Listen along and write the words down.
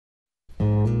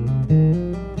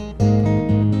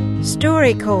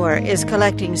StoryCorps is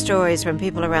collecting stories from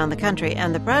people around the country,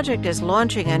 and the project is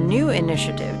launching a new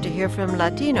initiative to hear from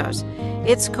Latinos.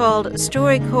 It's called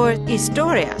StoryCorps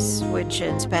Historias, which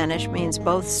in Spanish means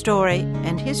both story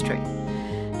and history.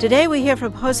 Today we hear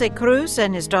from Jose Cruz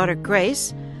and his daughter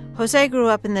Grace. Jose grew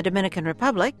up in the Dominican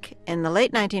Republic. In the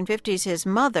late 1950s, his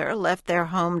mother left their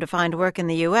home to find work in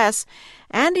the U.S.,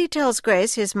 and he tells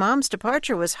Grace his mom's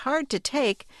departure was hard to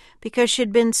take because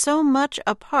she'd been so much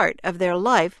a part of their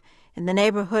life in the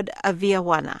neighborhood of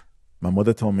Villajuana. My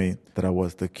mother told me that I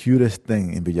was the cutest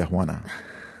thing in Villajuana.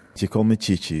 She called me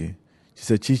Chichi. She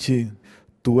said, Chichi,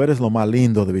 tú eres lo más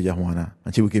lindo de Villajuana.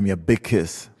 And she would give me a big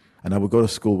kiss. And I would go to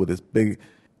school with this big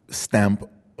stamp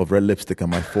of red lipstick on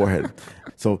my forehead.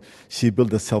 So she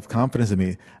built a self-confidence in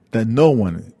me that no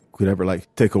one could ever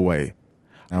take away.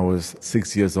 I was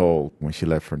 6 years old when she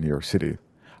left for New York City.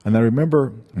 And I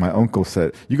remember my uncle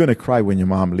said, you're going to cry when your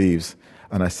mom leaves.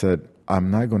 And I said, I'm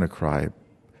not going to cry,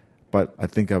 but I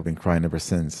think I've been crying ever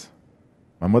since.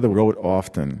 My mother wrote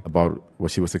often about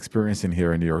what she was experiencing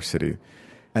here in New York City.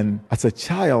 And as a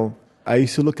child, I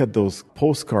used to look at those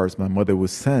postcards my mother would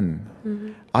send.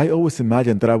 Mm-hmm. I always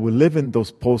imagined that I would live in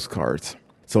those postcards.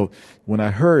 So when I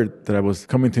heard that I was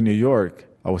coming to New York,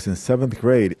 I was in 7th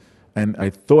grade, and I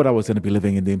thought I was going to be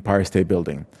living in the Empire State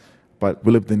Building. But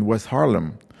we lived in West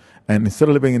Harlem. And instead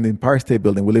of living in the Empire State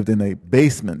Building, we lived in a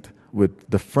basement with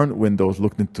the front windows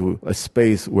looked into a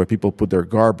space where people put their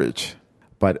garbage.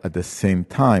 But at the same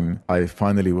time, I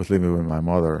finally was living with my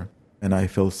mother, and I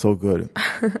felt so good.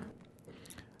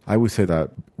 I would say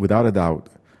that, without a doubt,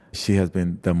 she has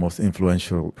been the most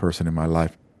influential person in my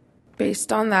life.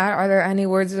 Based on that, are there any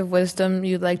words of wisdom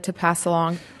you'd like to pass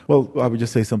along? Well, I would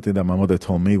just say something that my mother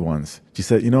told me once. She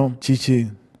said, Chichi,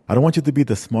 I don't want you to be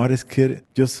the smartest kid.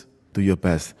 Just do your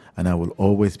best, and I will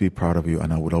always be proud of you,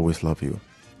 and I will always love you.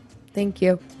 Thank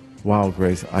you. Wow,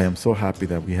 Grace, I am so happy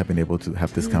that we have been able to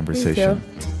have this conversation.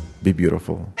 Thank you. Be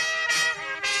beautiful.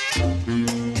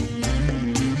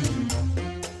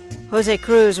 Jose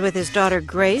Cruz with his daughter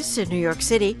Grace in New York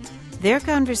City. Their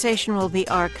conversation will be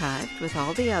archived with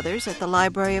all the others at the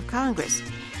Library of Congress.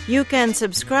 You can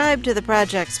subscribe to the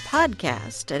project's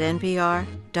podcast at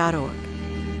npr.org.